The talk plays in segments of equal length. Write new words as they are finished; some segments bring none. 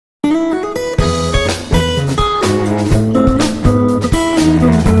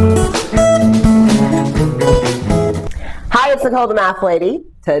it's Nicole the Math Lady.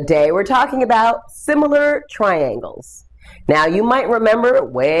 Today we're talking about similar triangles. Now you might remember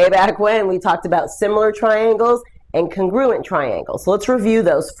way back when we talked about similar triangles and congruent triangles. So let's review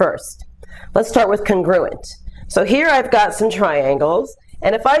those first. Let's start with congruent. So here I've got some triangles,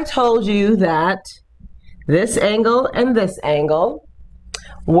 and if I told you that this angle and this angle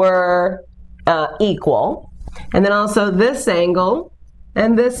were equal, and then also this angle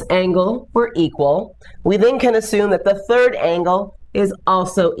and this angle were equal, we then can assume that the third angle is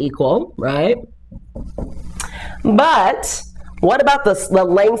also equal, right? But what about the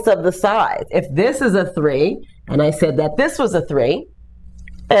lengths of the sides? If this is a 3, and I said that this was a 3,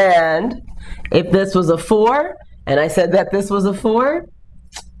 and if this was a 4, and I said that this was a 4,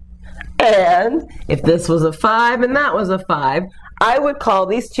 and if this was a 5 and that was a 5, I would call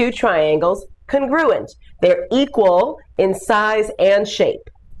these two triangles congruent. They're equal in size and shape.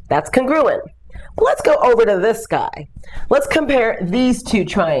 That's congruent. Well, let's go over to this guy. Let's compare these two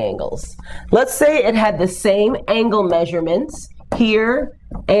triangles. Let's say it had the same angle measurements here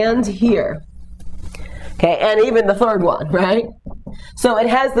and here. Okay, and even the third one, right? So it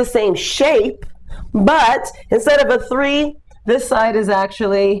has the same shape, but instead of a 3, this side is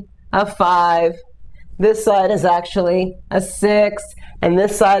actually a 5, this side is actually a 6, and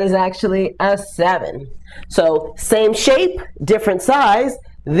this side is actually a 7. So same shape, different size.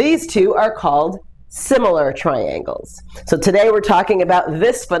 These two are called similar triangles. So today we're talking about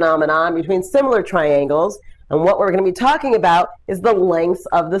this phenomenon between similar triangles, and what we're going to be talking about is the lengths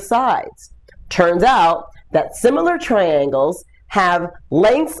of the sides. Turns out that similar triangles have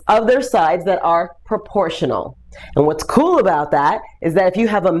lengths of their sides that are proportional. And what's cool about that is that if you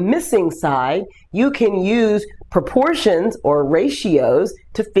have a missing side, you can use proportions or ratios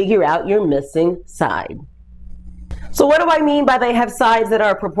to figure out your missing side. So what do I mean by they have sides that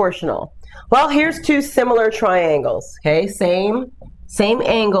are proportional? Well, here's two similar triangles, okay? Same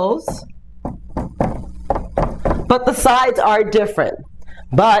angles, but the sides are different.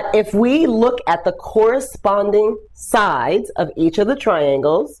 But if we look at the corresponding sides of each of the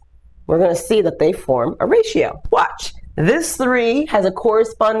triangles, we're going to see that they form a ratio. Watch. This 3 has a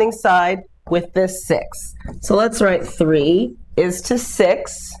corresponding side with this 6. So let's write 3 is to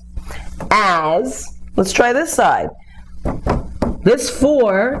 6 as, let's try this side. This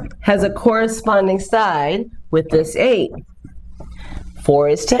 4 has a corresponding side with this 8. 4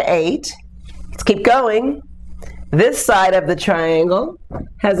 is to 8. Let's keep going. This side of the triangle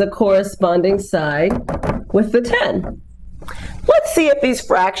has a corresponding side with the 10. Let's see if these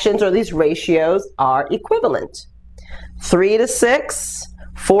fractions or these ratios are equivalent. 3 to 6,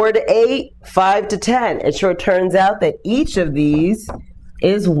 4 to 8, 5 to 10. It sure turns out that each of these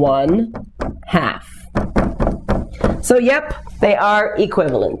is 1/2. So yep, they are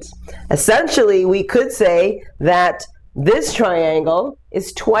equivalent. Essentially, we could say that this triangle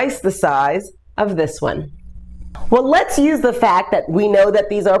is twice the size of this one. Well, let's use the fact that we know that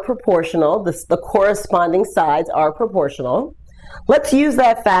these are proportional, the corresponding sides are proportional. Let's use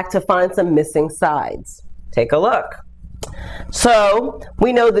that fact to find some missing sides. Take a look. So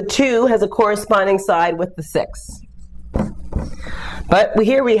we know the 2 has a corresponding side with the 6. But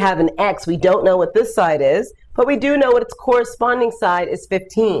here we have an x. We don't know what this side is, but we do know what its corresponding side is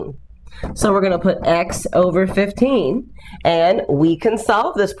 15. So we're going to put x over 15, and we can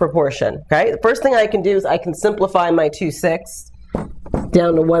solve this proportion. Okay? The first thing I can do is I can simplify my 2/6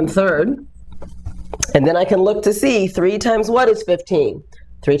 down to 1/3. And then I can look to see 3 times what is 15?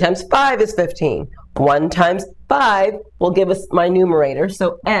 3 times 5 is 15. 1 times 5 will give us my numerator.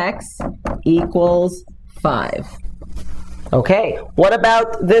 So x equals 5. Okay, what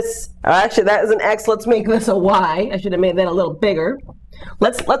about this? Actually, that is an x. Let's make this a y. I should have made that a little bigger.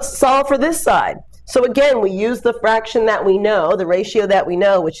 Let's solve for this side. So again, we use the fraction that we know, the ratio that we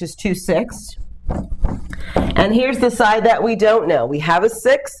know, which is 2/6. And here's the side that we don't know. We have a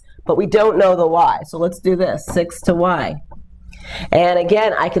 6, but we don't know the y. So let's do this, 6 to y. And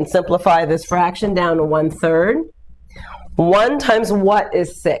again, I can simplify this fraction down to 1/3. 1 times what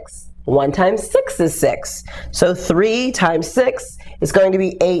is 6? 1 times 6 is 6. So 3 times 6 is going to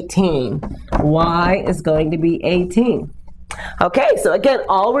be 18. Y is going to be 18. Okay, so again,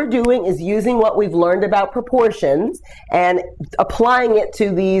 all we're doing is using what we've learned about proportions and applying it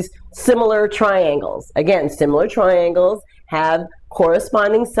to these similar triangles. Again, similar triangles have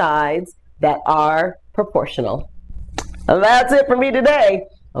corresponding sides that are proportional. And that's it for me today.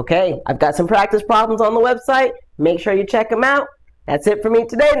 Okay, I've got some practice problems on the website. Make sure you check them out. That's it for me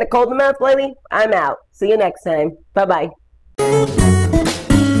today. Nicole the Math Lady, I'm out. See you next time. Bye-bye.